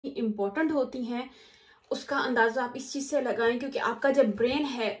Important होती हैं उसका अंदाजा आप इस चीज से लगाएं, क्योंकि आपका जब ब्रेन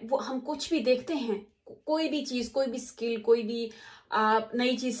है वो, हम कुछ भी देखते हैं, कोई भी चीज, कोई भी स्किल, कोई भी आप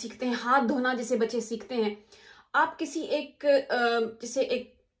नई चीज सीखते हैं, हाथ धोना जैसे बच्चे सीखते हैं, आप किसी एक जैसे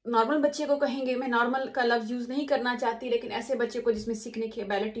एक नॉर्मल बच्चे को कहेंगे, मैं नॉर्मल का लफ्ज यूज नहीं करना चाहती, लेकिन ऐसे बच्चे को जिसमें सीखने की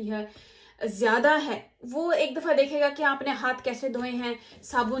एबिलिटी है ज्यादा है, वो एक दफा देखेगा कि आपने हाथ कैसे धोए हैं,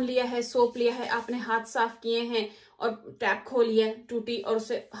 साबुन लिया है, सोप लिया है, आपने हाथ साफ किए हैं और टैप खोली है टूटी और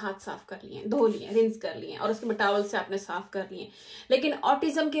उसे हाथ साफ कर लिए, धो लिए, रिंस कर लिए और उसके बाद टॉवल से आपने साफ कर लिए। लेकिन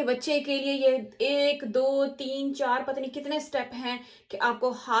ऑटिज्म के बच्चे के लिए ये 1 2 3 4 पता नहीं कितने स्टेप हैं कि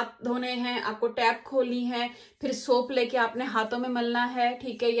आपको हाथ धोने हैं, आपको टैप खोलनी है, फिर सोप लेके आपने हाथों में मलना है,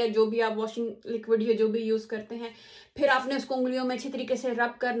 ठीक है, या जो भी आप वॉशिंग लिक्विड या जो भी यूज करते हैं, फिर आपने उसको उंगलियों में अच्छी तरीके से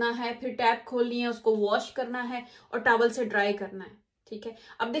रब करना है, फिर टैप खोलनी है, उसको वॉश करना है और टॉवल से ड्राई करना है, ठीक है।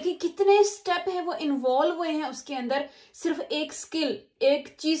 अब देखिए कितने स्टेप हैं वो इन्वॉल्व हुए हैं उसके अंदर, सिर्फ एक स्किल, एक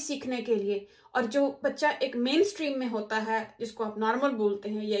चीज सीखने के लिए। और जो बच्चा एक मेन स्ट्रीम में होता है, जिसको आप नॉर्मल बोलते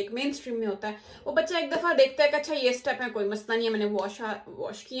हैं, या एक मेन स्ट्रीम में होता है, वो बच्चा एक दफा देखता है कि अच्छा ये स्टेप है, कोई मसला नहीं है, मैंने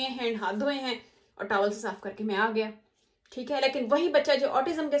वॉश किए हैं, हाथ धोए हैं और टॉवल से साफ करके मैं आ गया, ठीक है। लेकिन वही बच्चा जो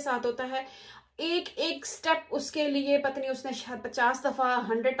ऑटिज्म के साथ होता है, एक एक स्टेप उसके लिए पता नहीं उसने 50 दफा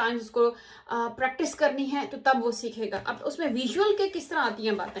 100 टाइम्स उसको प्रैक्टिस करनी है, तो तब वो सीखेगा। अब उसमें विजुअल के किस तरह आती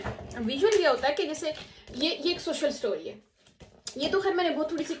हैं बातें। विजुअल ये होता है कि जैसे ये एक सोशल स्टोरी है, ये तो खैर मैंने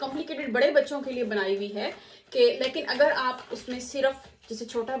बहुत थोड़ी सी कॉम्प्लिकेटेड बड़े बच्चों के लिए बनाई हुई है कि, लेकिन अगर आप उसमें सिर्फ जैसे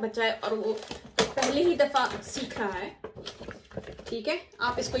छोटा बच्चा है और वो पहली ही दफा सीख रहा है, ठीक है,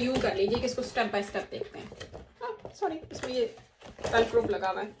 आप इसको यूं कर लीजिए कि इसको स्टेप बाय स्टेप देखते हैं। सॉरी, इसमें ये वेलक्रो लगा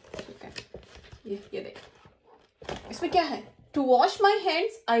हुआ है, ठीक है, ये देखो इसमें क्या है, to wash my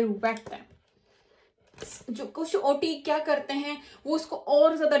hands I wait them. जो कुछ ओटी क्या करते हैं वो उसको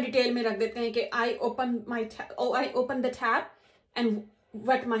और ज्यादा डिटेल में रख देते हैं कि I open the tap and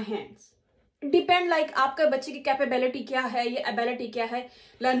wait my hands. Depend like आपका बच्चे की कैपेबिलिटी क्या है, ये एबिलिटी क्या है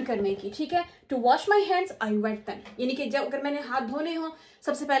लर्न करने की, ठीक है। To wash my hands I wait them, यानी कि जब अगर मैंने हाथ धोने हो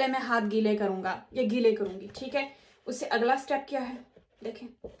सबसे पहले मैं हाथ गीले करूंगा या गीले करूंगी, ठीक है। उससे अगला स्टेप क्या है देखें,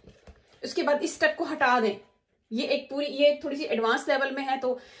 उसके बाद इस स्टेप को हटा दें, ये एक पूरी, ये थोड़ी सी एडवांस लेवल में है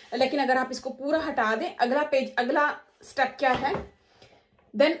तो, लेकिन अगर आप इसको पूरा हटा दें, अगला पेज, अगला स्टेप क्या है,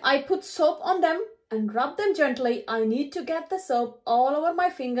 then I put soap on them and रब them gently, I need to get the soap all over my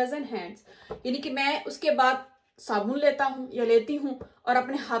fingers and hands. यानी कि मैं उसके बाद साबुन लेता हूं या लेती हूं और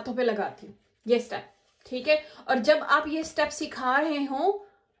अपने हाथों पे लगाती हूँ, ये स्टेप, ठीक है। और जब आप ये स्टेप सिखा रहे हो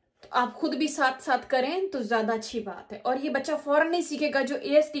तो आप खुद भी साथ साथ करें तो ज्यादा अच्छी बात है। और ये बच्चा फौरन नहीं सीखेगा, जो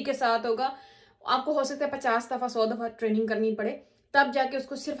ASD के साथ होगा आपको हो सकता है 50 दफा 100 दफा ट्रेनिंग करनी पड़े, तब जाके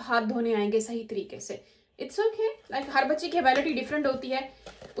उसको सिर्फ हाथ धोने आएंगे सही तरीके से। इट्स ओके, लाइक हर बच्चे की एबिलिटी डिफरेंट होती है।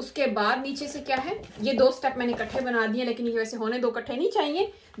 उसके बाद नीचे से क्या है, ये 2 स्टेप मैंने इकट्ठे बना दिए, लेकिन ये वैसे होने 2 इकट्ठे नहीं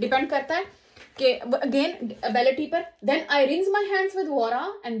चाहिए, डिपेंड करता है कि अगेन एबिलिटी पर। Then I rinse my hands with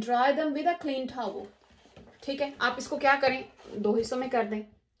water and dry them with a clean towel, ठीक है। आप इसको क्या करें, 2 हिस्सों में कर दें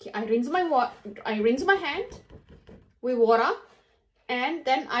कि I rinse my hand with water and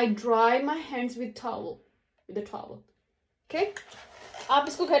then I dry my hands with a towel, okay? आप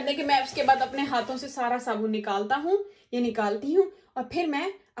इसको करने के मैं उसके बाद अपने हाथों से सारा साबुन निकालता हूँ या निकालती हूँ और फिर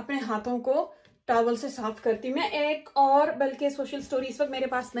मैं अपने हाथों को टॉवल से साफ करती हूँ। मैं एक और बल्कि सोशल स्टोरी इस वक्त मेरे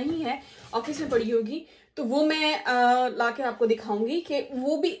पास नहीं है, ऑफिस में पड़ी होगी तो वो मैं लाके आपको दिखाऊंगी कि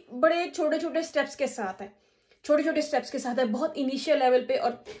वो भी बड़े छोटे छोटे स्टेप्स के साथ है, छोटे छोटे स्टेप्स के साथ है, बहुत इनिशियल लेवल पे,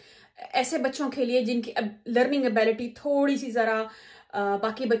 और ऐसे बच्चों के लिए जिनकी लर्निंग एबिलिटी थोड़ी सी जरा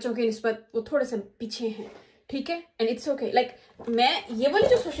बाकी बच्चों के निस्बत वो थोड़े से पीछे हैं, ठीक है। एंड इट्स ओके, लाइक मैं ये वाली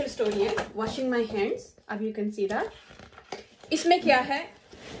जो सोशल स्टोरी है वॉशिंग माई हैंड्स, अब यू कैन सी दैट, इसमें क्या है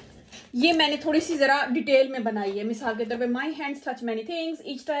ये मैंने थोड़ी सी जरा डिटेल में बनाई है। मिसाल के तौर पे my hands touch many things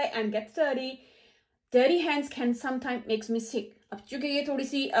each day and gate dirty hands can sometimes makes me sick। अब चूंकि ये थोड़ी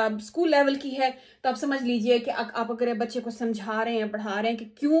सी स्कूल लेवल की है तो आप समझ लीजिए कि आप अगर बच्चे को समझा रहे हैं, पढ़ा रहे हैं कि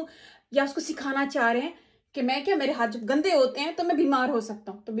क्यों, या उसको सिखाना चाह रहे हैं कि मैं क्या, मेरे हाथ जब गंदे होते हैं तो मैं बीमार हो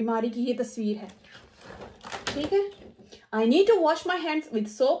सकता हूँ, तो बीमारी की ये तस्वीर है, ठीक है। I need to wash my hands with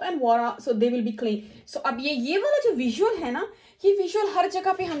soap and water so they will be clean। So अब ये वाला जो विजुअल है ना, ये विजुअल हर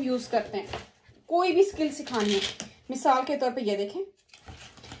जगह पे हम यूज करते हैं, कोई भी स्किल सिखानी है। मिसाल के तौर पे ये देखें,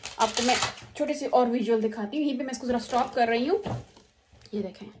 आपको मैं छोटी सी और विजुअल दिखाती हूँ, यहीं पे मैं इसको जरा स्टॉप कर रही हूँ, ये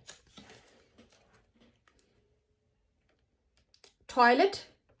देखें, टॉयलेट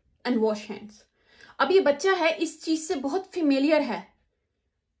एंड वॉश हैंड्स। अब ये बच्चा है इस चीज से बहुत फेमिलियर है,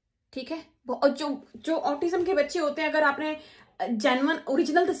 ठीक है। और जो ऑटिज्म के बच्चे होते हैं, अगर आपने जेन्युइन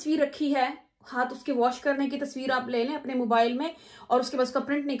ओरिजिनल तस्वीर रखी है, हाथ उसके वॉश करने की तस्वीर आप ले लें अपने मोबाइल में और उसके बाद उसका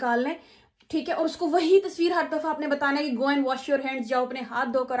प्रिंट निकाल लें, ठीक है, और उसको वही तस्वीर हर दफा आपने बताना है कि go and wash your hands, जाओ अपने हाथ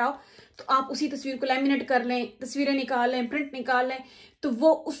धो कर आओ। तो आप उसी तस्वीर को लैमिनेट कर लें, तस्वीरें निकाल लें, प्रिंट निकाल लें, तो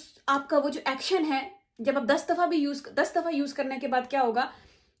वो उस आपका वो जो एक्शन है, जब आप 10 दफा यूज करने के बाद क्या होगा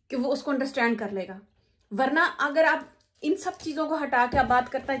कि वो उसको अंडरस्टैंड कर लेगा। वरना अगर आप इन सब चीजों को हटा के आप बात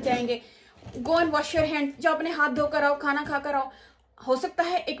करते जाएंगे, go and wash your hand, जाओ अपने हाथ धोकर आओ, खाना खाकर आओ, हो सकता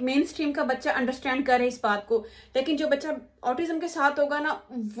है एक मेन स्ट्रीम का बच्चा अंडरस्टैंड करे इस बात को, लेकिन जो बच्चा ऑटिज्म के साथ होगा ना,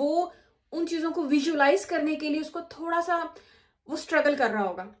 वो उन चीजों को विजुअलाइज करने के लिए उसको थोड़ा सा वो स्ट्रगल कर रहा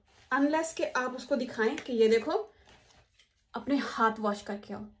होगा, अनलेस कि आप उसको दिखाएं कि ये देखो अपने हाथ वॉश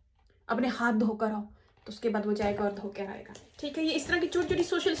करके आओ, अपने हाथ धोकर आओ, तो उसके बाद वो जाएगा और धो कर आएगा। ठीक है, ये इस तरह की छोटी छोटी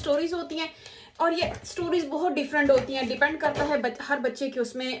सोशल स्टोरीज होती हैं, और ये स्टोरीज बहुत डिफरेंट होती हैं, डिपेंड करता है हर बच्चे के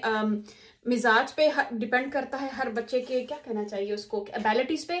उसमें मिजाज पे डिपेंड करता है, हर बच्चे के क्या कहना चाहिए उसको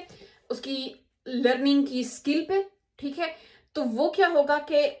एबिलिटीज पे, उसकी लर्निंग की स्किल पे। ठीक है, तो वो क्या होगा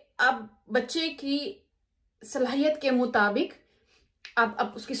कि आप बच्चे की सलाहियत के मुताबिक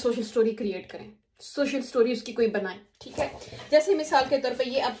आप उसकी सोशल स्टोरी क्रिएट करें, सोशल स्टोरी उसकी कोई बनाएं। ठीक है, जैसे मिसाल के तौर पे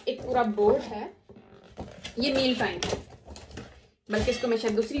ये अब एक पूरा बोर्ड है, ये मील टाइम है, बल्कि इसको मैं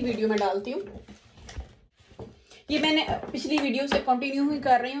शायद दूसरी वीडियो में डालती हूँ, ये मैंने पिछली वीडियो से कंटिन्यू ही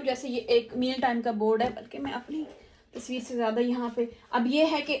कर रही हूँ। जैसे ये एक मील टाइम का बोर्ड है, बल्कि मैं अपनी तस्वीर से ज्यादा यहाँ पे, अब ये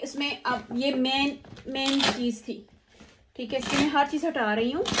है कि इसमें अब ये मेन चीज थी। ठीक है, इसकी मैं हर चीज हटा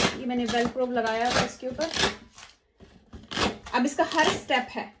रही हूँ, ये मैंने वेल प्रोब लगाया था इसके ऊपर। अब इसका हर स्टेप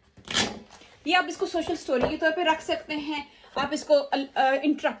है, ये आप इसको सोशल स्टोरी के तौर पे रख सकते हैं, आप इसको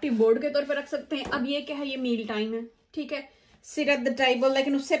इंटरेक्टिव बोर्ड के तौर पे रख सकते हैं। अब ये क्या है, ये मील टाइम है। ठीक है, सिट एट द टेबल,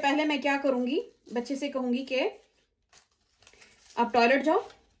 लेकिन उससे पहले मैं क्या करूंगी, बच्चे से कहूंगी कि आप टॉयलेट जाओ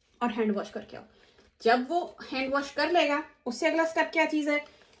और हैंड वॉश करके आओ। जब वो हैंड वॉश कर लेगा, उससे अगला स्टेप क्या चीज है,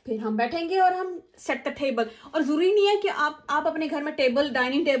 फिर हम बैठेंगे और हम सेट द टेबल। और जरूरी नहीं है कि आप अपने घर में टेबल,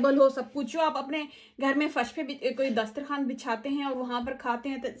 डाइनिंग टेबल हो, सब कुछ हो, आप अपने घर में फर्श पे कोई दस्तरखान बिछाते हैं और वहां पर खाते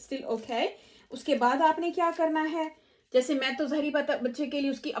हैं, तो स्टिल ओके। उसके बाद आपने क्या करना है, जैसे मैं तो जहरी बच्चे के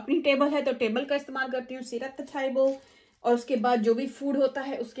लिए उसकी अपनी टेबल है तो टेबल का इस्तेमाल करती हूँ, सिट एट द टेबल, और उसके बाद जो भी फूड होता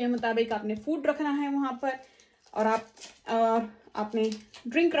है उसके मुताबिक आपने फूड रखना है वहां पर, और आपने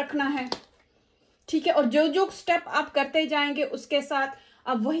ड्रिंक रखना है। ठीक है, और जो जो स्टेप आप करते जाएंगे उसके साथ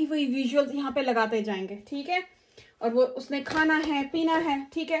आप वही विजुअल्स यहाँ पे लगाते जाएंगे। ठीक है, और वो उसने खाना है, पीना है,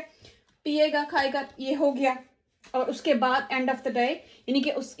 ठीक है, पिएगा, खाएगा, ये हो गया। और उसके बाद एंड ऑफ द डे, यानी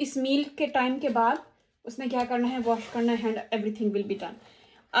कि इस मील के टाइम के बाद उसने क्या करना है, वॉश करना है, and everything will be done.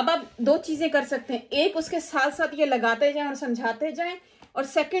 अब आप दो चीजें कर सकते हैं, एक उसके साथ साथ ये लगाते जाएं और समझाते जाएं, और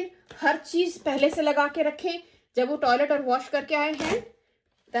सेकंड हर चीज पहले से लगा के रखें। जब वो टॉयलेट और वॉश करके आए हैं,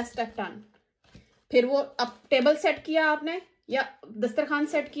 दैट्स स्टेप डन। फिर वो अब टेबल सेट किया आपने या दस्तरखान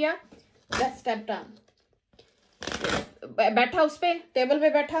सेट किया, दैट्स स्टेप डन। बैठा उस पे, टेबल पे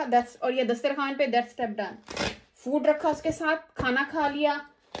बैठा, दैट्स, और ये दस्तरखान पे, दैट्स स्टेप डन। फूड रखा उसके साथ, खाना खा लिया,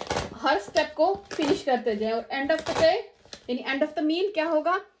 हर स्टेप को फिनिश करते जाए, और एंड ऑफ द डे यानी एंड ऑफ द मील क्या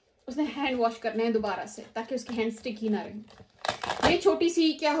होगा, उसने हैंड वॉश करने हैं दोबारा से, ताकि उसकी हैंड स्टिकी ना रहे। ये छोटी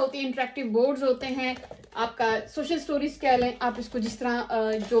सी क्या होती है, इंटरेक्टिव बोर्ड्स होते हैं, आपका सोशल स्टोरीज कह लें आप इसको, जिस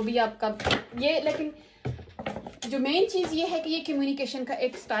तरह जो भी आपका ये, लेकिन जो मेन चीज ये है कि ये कम्युनिकेशन का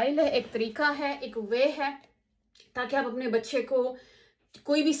एक स्टाइल है, एक तरीका है, एक वे है, ताकि आप अपने बच्चे को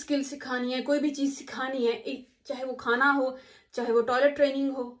कोई भी स्किल सिखानी है, कोई भी चीज सिखानी है, चाहे वो खाना हो, चाहे वो टॉयलेट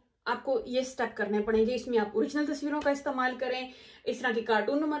ट्रेनिंग हो, आपको ये स्टेप करने पड़ेंगे। इसमें आप ओरिजिनल तस्वीरों का इस्तेमाल करें, इस तरह की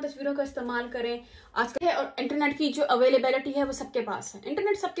कार्टून नुमा तस्वीरों का इस्तेमाल करें आजकल है। और इंटरनेट की जो अवेलेबिलिटी है वो सबके पास है,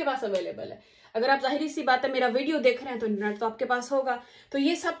 इंटरनेट सबके पास अवेलेबल है। अगर आप जाहिर सी बात है मेरा वीडियो देख रहे हैं तो इंटरनेट तो आपके पास होगा। तो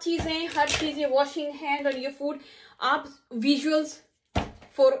ये सब चीजें, हर चीज, ये वॉशिंग हैंड और ये फूड, आप विजुअल्स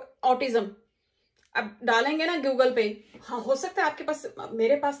फॉर ऑटिज्म अब डालेंगे ना गूगल पे, हाँ हो सकता है आपके पास,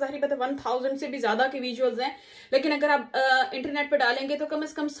 मेरे पास जाहिर बात है 1000 से भी ज्यादा के विजुअल्स हैं, लेकिन अगर आप इंटरनेट पे डालेंगे तो कम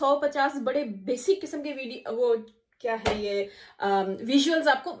से कम 150 बड़े बेसिक किस्म के वीडियो, वो क्या है ये विजुअल्स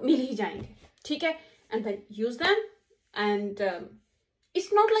आपको मिल ही जाएंगे। ठीक है, and then use them, and it's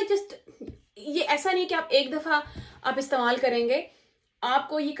not like just, ये ऐसा नहीं कि आप एक दफा आप इस्तेमाल करेंगे,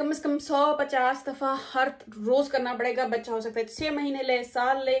 आपको ये कम से कम 150 दफा हर रोज करना पड़ेगा। बच्चा हो सकता है 6 महीने ले,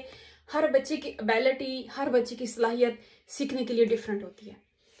 साल ले, हर बच्चे की एबिलिटी, हर बच्चे की सलाहियत सीखने के लिए डिफरेंट होती है।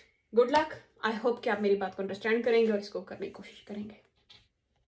 गुड लक, आई होप कि आप मेरी बात को अंडरस्टैंड करेंगे और इसको करने की कोशिश करेंगे।